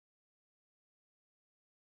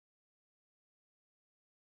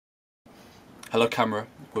Hello camera,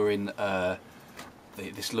 we're in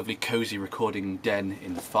this lovely cosy recording den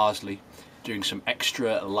in Farsley doing some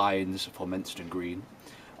extra lines for Menston Green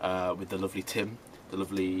with the lovely Tim, the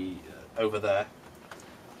lovely over there,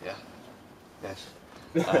 yeah, yes,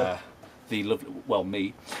 the lovely, well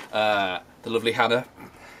me, the lovely Hannah,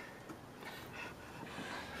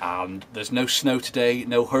 and there's no snow today,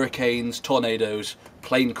 no hurricanes, tornadoes,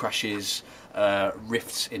 plane crashes,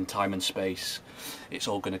 rifts in time and space. It's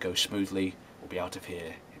all going to go smoothly. We'll be out of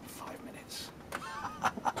here in 5 minutes.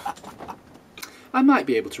 I might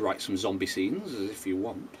be able to write some zombie scenes if you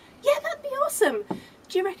want. Yeah, that'd be awesome.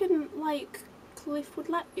 Do you reckon, like, Cliff would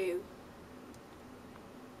let you?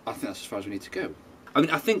 I think that's as far as we need to go. I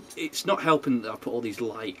mean, I think it's not helping that I put all these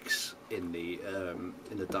likes in the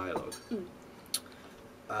dialogue.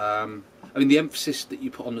 I mean, the emphasis that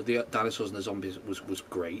you put on the dinosaurs and the zombies was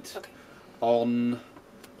great. Okay. On,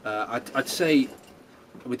 I'd say,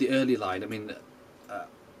 with the early line, I mean,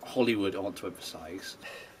 Hollywood I want to emphasise.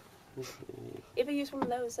 You ever use one of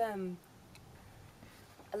those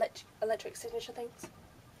electric signature things?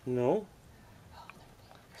 No.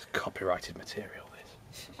 It's copyrighted material,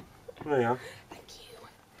 this. Oh yeah. Thank you.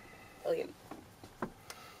 Brilliant.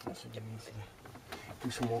 That's what you need to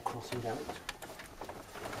do some more crossing out.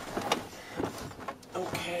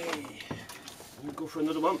 Okay. We'll go for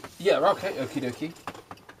another one. Yeah, okay, okie dokie.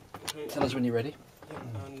 Okay. Tell us when you're ready. Yeah,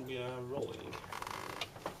 and we are rolling.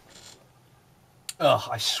 Oh,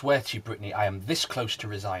 I swear to you, Brittany, I am this close to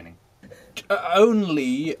resigning.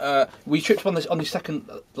 Only, we tripped on the second,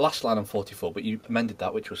 last line on 44, but you amended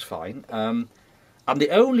that, which was fine. And the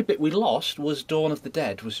only bit we lost was Dawn of the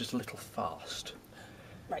Dead, was just a little fast.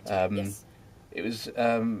 Right, yes. It was,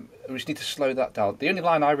 we just need to slow that down. The only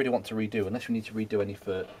line I really want to redo, unless we need to redo any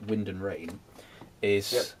for Wind and Rain,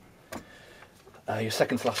 is your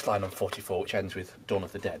second to last line on 44, which ends with Dawn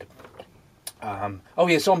of the Dead. Oh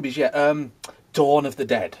yeah, zombies, yeah. Dawn of the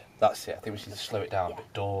Dead. That's it. I think we need to slow it down. Yeah.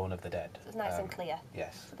 But Dawn of the Dead. So it's nice and clear.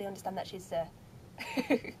 Yes. So they understand that she's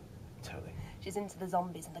Totally. she's into the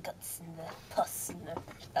zombies and the guts and the pus and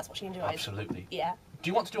that's what she enjoys. Absolutely. Yeah. Do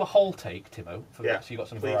you want to do a whole take, Timo? For Yeah, that, so you got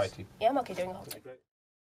some please. variety. Yeah, I'm okay doing a whole thing.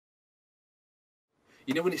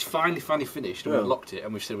 You know when it's finally finished and we've locked it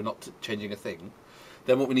and we've said we're not changing a thing,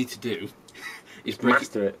 then what we need to do is break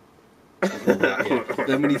Master it.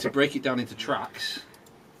 Then we need to break it down into tracks.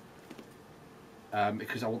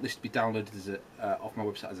 Because I want this to be downloaded as off my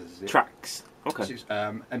website as a zip. Tracks. Okay. So it's,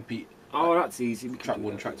 MP. Oh, that's easy. Track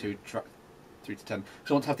 1, track 2, track 3 to 10.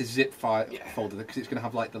 So I want to have this zip file folder because it's going to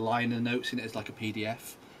have like the liner notes in it as like a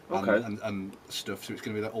PDF and stuff. So it's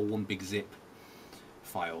going to be like all one big zip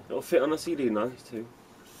file. It'll fit on a CD nice too.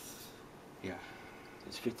 Yeah.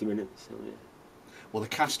 It's 50 minutes. So yeah. Well, the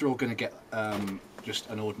cast are all going to get just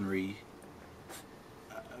an ordinary,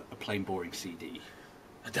 a plain boring CD.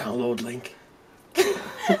 A download link. They're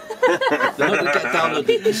not going to get downloaded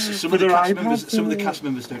because some of the cast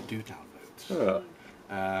members don't do downloads. Oh.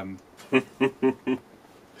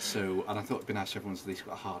 So, and I thought it'd be nice if everyone's at least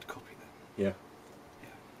got a hard copy then.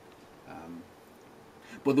 Yeah.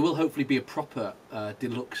 But there will hopefully be a proper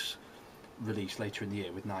deluxe release later in the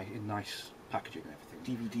year with nice packaging and everything.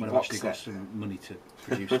 DVD when I've box actually got set. some money to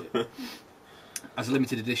produce it. As a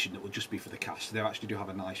limited edition, it will just be for the cast. So they actually do have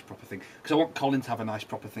a nice proper thing. Because I want Colin to have a nice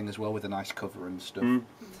proper thing as well with a nice cover and stuff.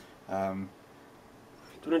 The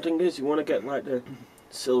only thing is, you want to get like the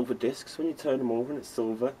silver discs when you turn them over and it's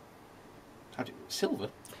silver. Silver?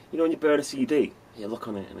 You know when you burn a CD, you look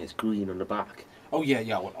on it and it's green on the back. Oh yeah,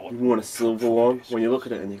 yeah. You want a silver one when you look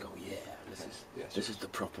at it and you go, yeah, this is the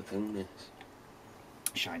proper thing. This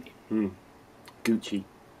shiny. Gucci.